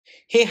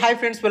Hey, hi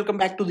friends, welcome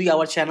back to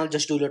our channel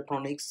Just Do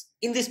Electronics.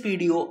 In this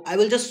video, I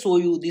will just show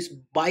you this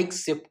bike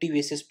safety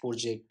basis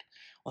project.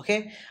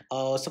 Okay,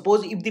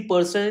 suppose if the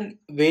person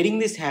wearing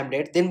this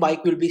hamlet, then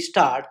bike will be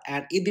start,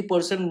 and if the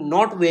person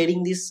not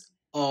wearing this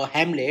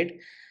hamlet,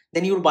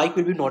 then your bike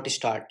will be not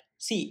start.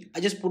 See, I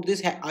just put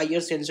this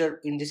IR sensor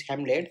in this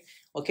hamlet.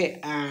 Okay,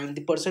 and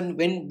the person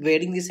when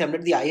wearing this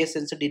hamlet, the IR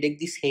sensor detect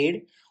this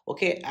head.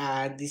 Okay,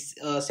 and this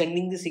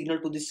sending the signal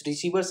to this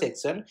receiver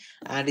section,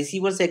 and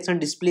receiver section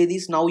display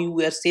this. Now you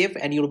are safe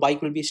and your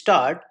bike will be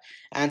start.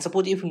 And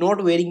suppose if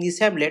not wearing this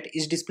hamlet,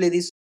 is display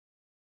this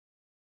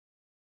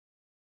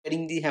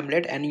wearing the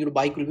hamlet and your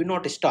bike will be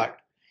not start.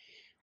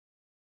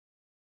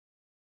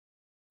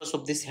 Because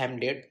of this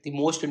hamlet, the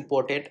most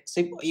important,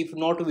 so if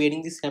not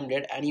wearing this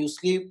hamlet and you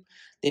sleep,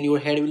 then your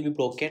head will be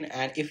broken,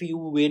 and if you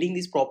wearing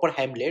this proper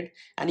hamlet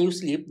and you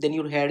sleep, then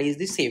your head is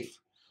the safe.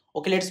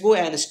 Okay, let's go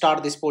and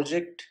start this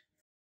project.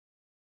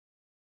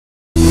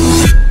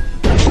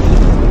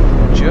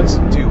 Just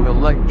do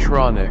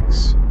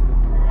electronics.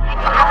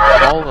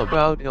 All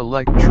about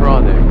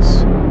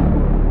electronics.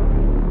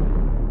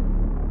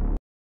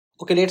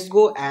 Okay, let's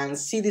go and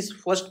see this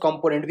first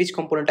component, which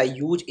component I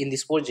use in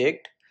this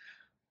project.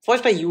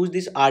 First, I use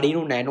this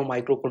Arduino Nano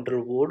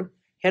microcontroller board.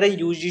 Here I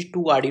use these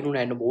two Arduino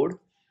Nano board,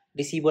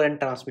 receiver and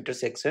transmitter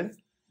section.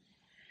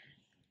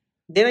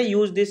 Then I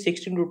use this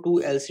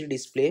 16:2 LCD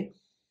display.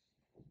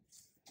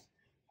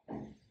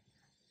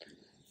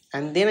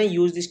 And then I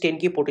use this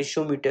 10K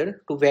potentiometer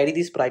to vary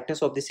this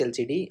brightness of this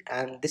LCD.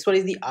 And this one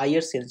is the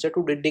IR sensor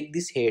to detect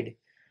this head.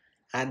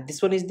 And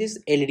this one is this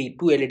LED,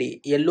 two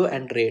LED, yellow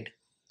and red.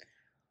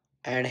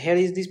 And here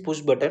is this push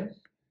button.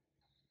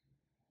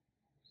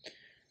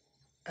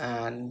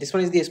 And this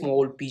one is the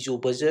small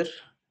piezo buzzer,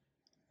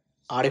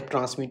 RF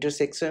transmitter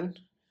section,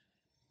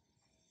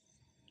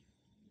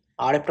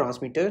 RF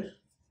transmitter,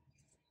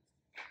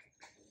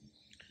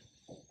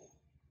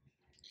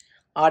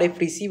 RF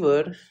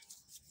receiver,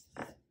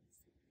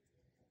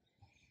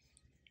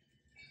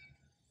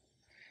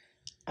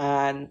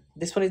 and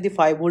this one is the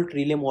 5-volt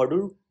relay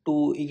module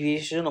to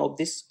ignition of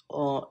this.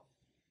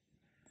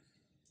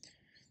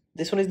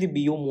 This one is the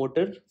BO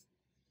motor.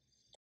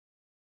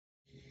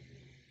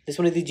 This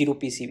one is the 0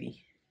 PCB.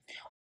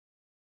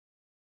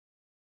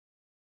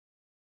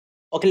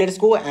 Okay, let's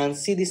go and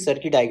see this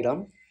circuit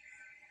diagram.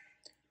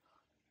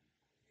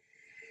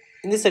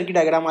 In this circuit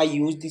diagram, I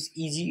use this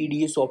easy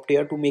EDA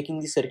software to making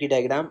the circuit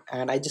diagram,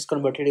 and I just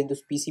converted into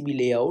PCB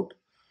layout.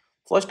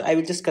 First, I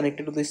will just connect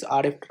it to this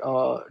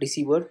RF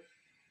receiver,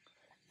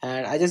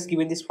 and I just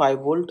given this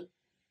 5-volt,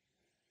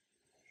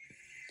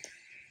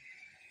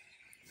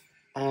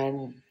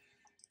 and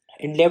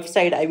in left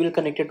side I will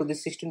connect it to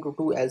this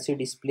 16:2 LCD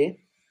display,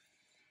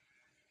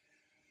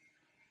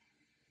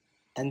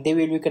 and they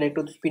will be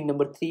connected to pin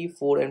number 3,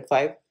 4 and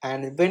 5.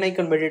 And when I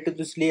convert it to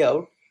this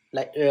layout,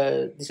 like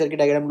the circuit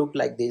diagram look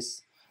like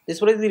this. This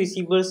one is the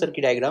receiver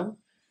circuit diagram.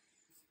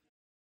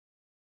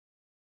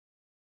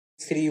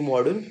 3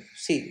 module.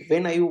 See,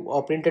 when I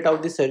printed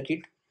out the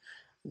circuit,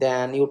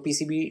 then your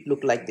PCB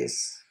look like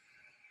this.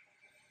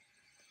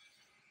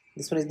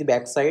 This one is the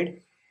back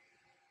side,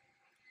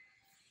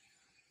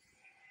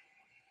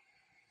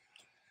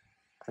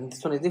 and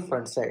this one is the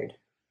front side.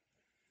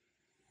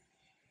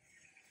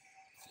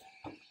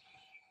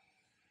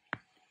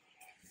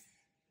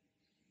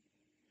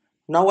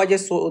 Now I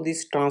just show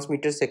this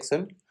transmitter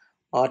section.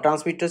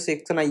 Transmitter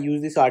section, I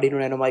use this Arduino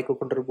Nano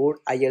microcontroller board,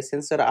 IR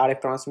sensor,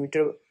 RF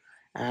transmitter,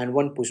 and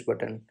one push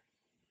button.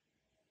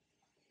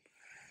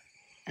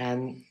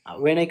 And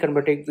when I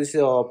converted this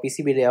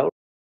PCB layout,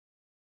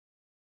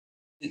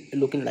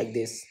 looking like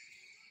this.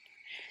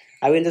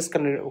 I will just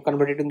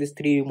convert it in this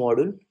 3D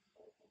module.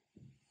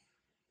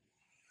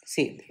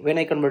 See, when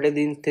I converted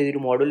in 3D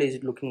module,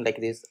 is looking like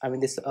this. I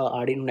mean this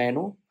Arduino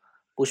Nano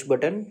push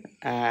button,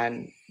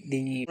 and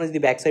the one is the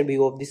backside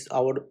view of this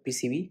our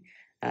PCB,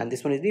 and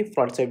this one is the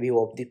front side view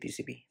of the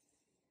PCB.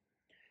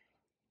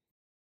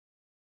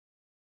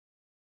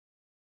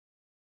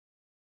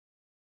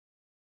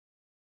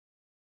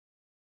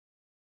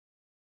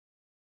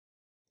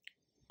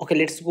 Okay,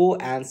 let's go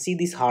and see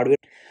this hardware.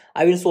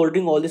 I will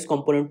soldering all this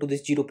component to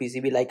this 0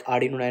 PCB like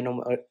Arduino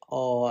Nano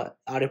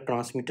RF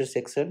transmitter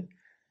section.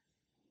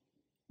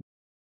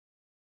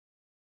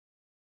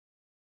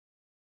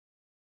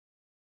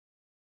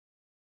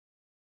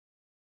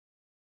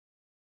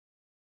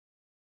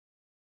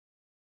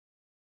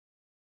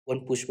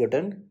 One push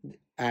button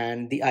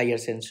and the IR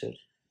sensor.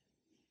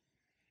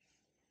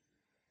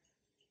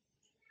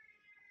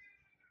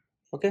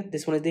 Okay,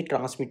 this one is the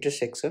transmitter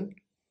section.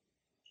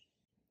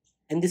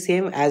 And the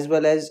same as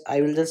well as I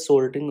will just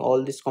soldering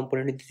all this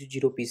component into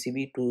 0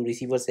 PCB to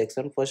receiver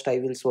section. First I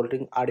will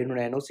soldering Arduino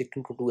Nano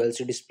 16:2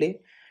 LCD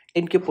display,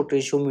 10K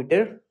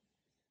potentiometer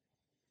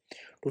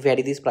to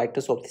vary this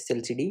brightness of this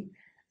LCD,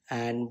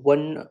 and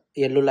one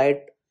yellow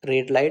light,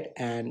 red light,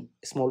 and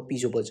small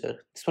piezo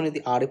buzzer. This one is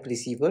the RF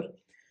receiver.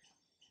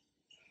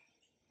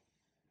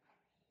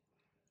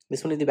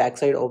 This one is the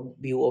backside of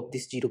view of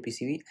this 0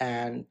 PCB,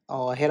 and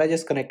here I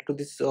just connected to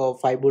this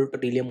 5-volt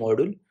relay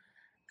module,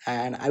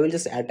 and I will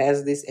just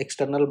attach this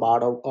external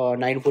bar of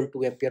 9 volt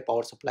 2 ampere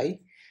power supply,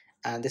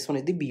 and this one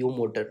is the BO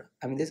motor.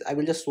 I mean this, I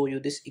will just show you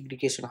this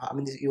indication. I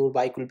mean this, your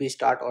bike will be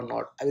start or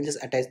not. I will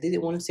just attach this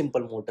one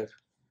simple motor.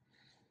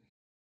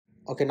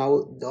 Okay,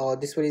 now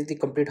this one is the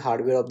complete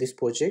hardware of this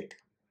project.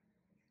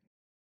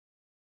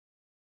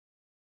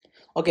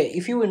 Okay,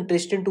 if you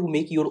interested to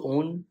make your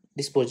own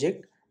this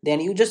project, then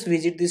you just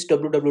visit this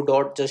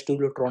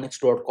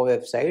www.justdoelectronics.com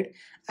website,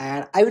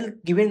 and I will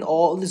give in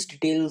all these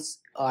details.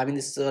 I mean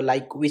this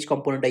like which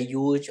component I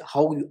use,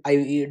 how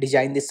I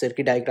design this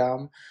circuit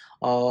diagram,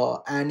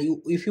 and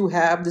you, if you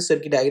have the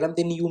circuit diagram,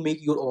 then you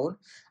make your own.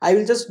 I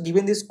will just give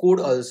in this code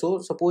also.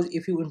 Suppose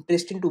if you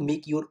interested to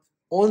make your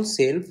own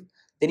self,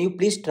 then you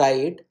please try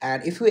it,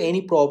 and if you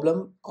any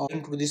problem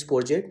into this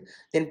project,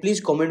 then please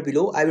comment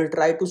below. I will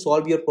try to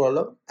solve your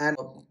problem and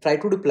try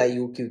to reply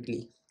you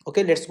quickly.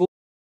 Okay, let's go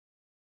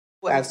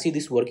and see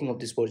this working of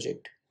this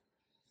project.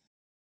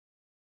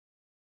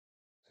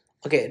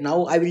 Okay,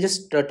 now I will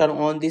just turn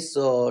on this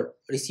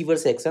receiver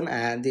section,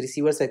 and the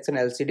receiver section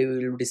LCD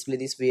will display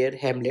this where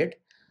Hamlet.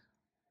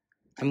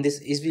 I mean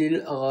this is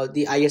will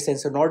the IR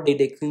sensor not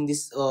detecting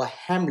this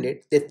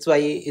Hamlet. That's why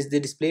is the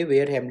display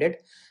where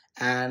Hamlet.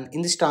 And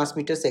in this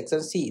transmitter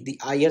section, see the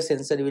IR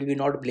sensor will be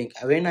not blink.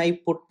 When I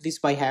put this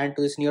my hand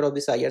to this near of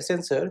this IR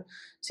sensor,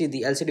 see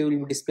the LCD will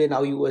be display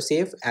now you are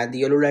safe, and the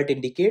yellow light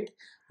indicate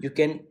you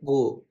can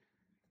go.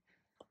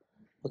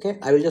 Okay,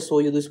 I will just show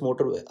you this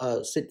motor.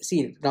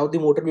 See now the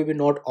motor will be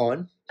not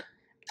on,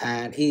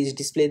 and is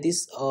display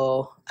this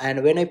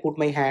and when I put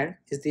my hand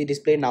is the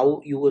display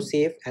now you are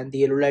safe, and the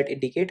yellow light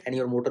indicate and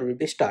your motor will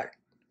be start.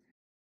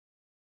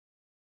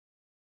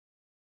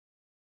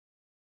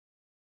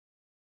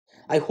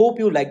 I hope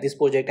you like this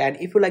project, and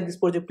if you like this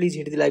project, please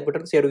hit the like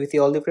button, share with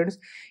all the friends.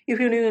 If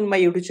you're new in my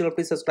YouTube channel,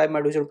 please subscribe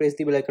my YouTube channel, press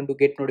the bell icon to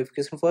get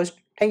notification first.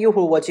 Thank you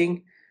for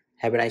watching.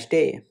 Have a nice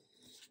day.